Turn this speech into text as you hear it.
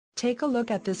Take a look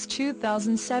at this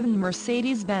 2007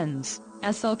 Mercedes-Benz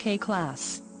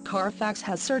SLK-Class. Carfax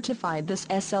has certified this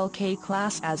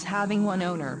SLK-Class as having one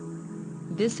owner.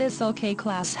 This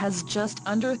SLK-Class has just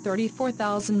under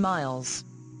 34,000 miles.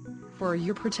 For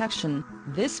your protection,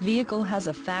 this vehicle has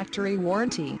a factory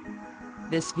warranty.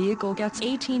 This vehicle gets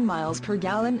 18 miles per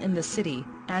gallon in the city,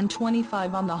 and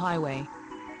 25 on the highway.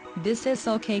 This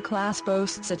SLK-Class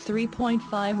boasts a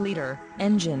 3.5-liter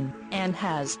engine, and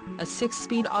has a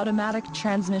 6-speed automatic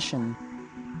transmission.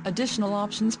 Additional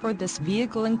options for this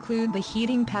vehicle include the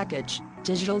heating package,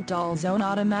 digital dual zone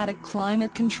automatic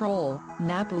climate control,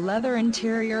 Napa leather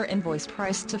interior, invoice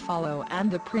price to follow,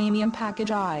 and the premium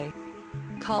package I.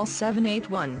 Call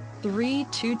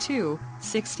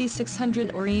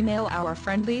 781-322-6600 or email our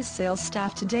friendly sales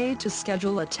staff today to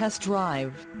schedule a test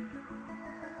drive.